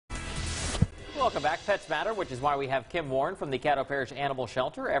Welcome back. Pets Matter, which is why we have Kim Warren from the Caddo Parish Animal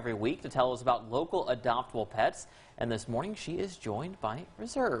Shelter every week to tell us about local adoptable pets. And this morning she is joined by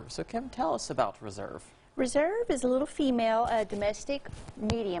Reserve. So Kim, tell us about Reserve. Reserve is a little female, domestic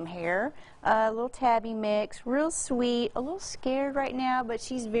medium hair, a little tabby mix, real sweet, a little scared right now, but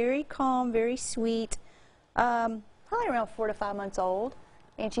she's very calm, very sweet, probably around 4 to 5 months old.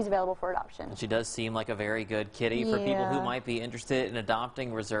 And she's available for adoption. And she does seem like a very good kitty for people who might be interested in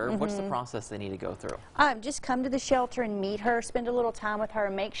adopting Reserve. What's the process they need to go through? Just come to the shelter and meet her, spend a little time with her,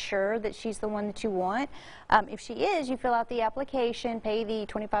 and make sure that she's the one that you want. If she is, you fill out the application, pay the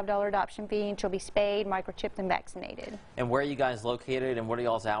 $25 adoption fee, and she'll be spayed, microchipped, and vaccinated. And where are you guys located, and what are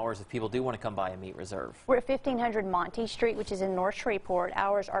y'all's hours if people do want to come by and meet Reserve? We're at 1500 Monty Street, which is in North Shreveport.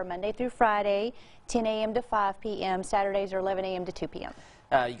 Hours are Monday through Friday, 10 a.m. to 5 p.m. Saturdays are 11 a.m. to 2 p.m.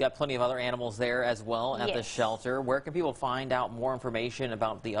 You got plenty of other animals there as well at the shelter. Where can people find out more information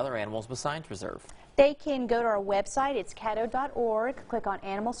about the other animals besides Reserve? They can go to our website. It's caddo.org. Click on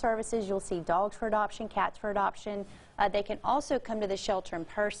Animal Services. You'll see dogs for adoption, cats for adoption. They can also come to the shelter in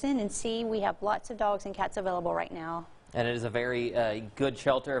person and see we have lots of dogs and cats available right now. And it is a very good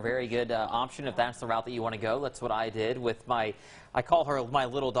shelter, a very good option if that's the route that you want to go. That's what I did with I call her my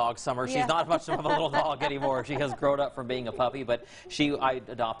little dog Summer. She's not much of a little dog anymore. She has grown up from being a puppy, but I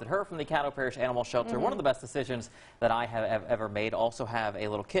adopted her from the Caddo Parish Animal Shelter. One of the best decisions that I have ever made. Also have a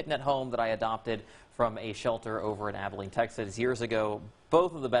little kitten at home that I adopted from a shelter over in Abilene, Texas years ago.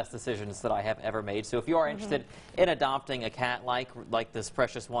 Both of the best decisions that I have ever made. So if you are interested in adopting a cat like this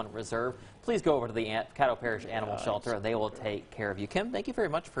precious one, Reserve, please go over to the Caddo Parish Animal Shelter and they will take care of you. Kim, thank you very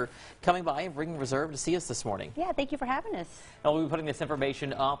much for coming by and bringing Reserve to see us this morning. Yeah, thank you for having us. And we'll be putting this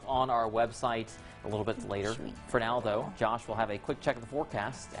information up on our website a little bit later. For now, though, Josh will have a quick check of the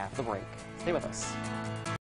forecast after the break. Stay with us.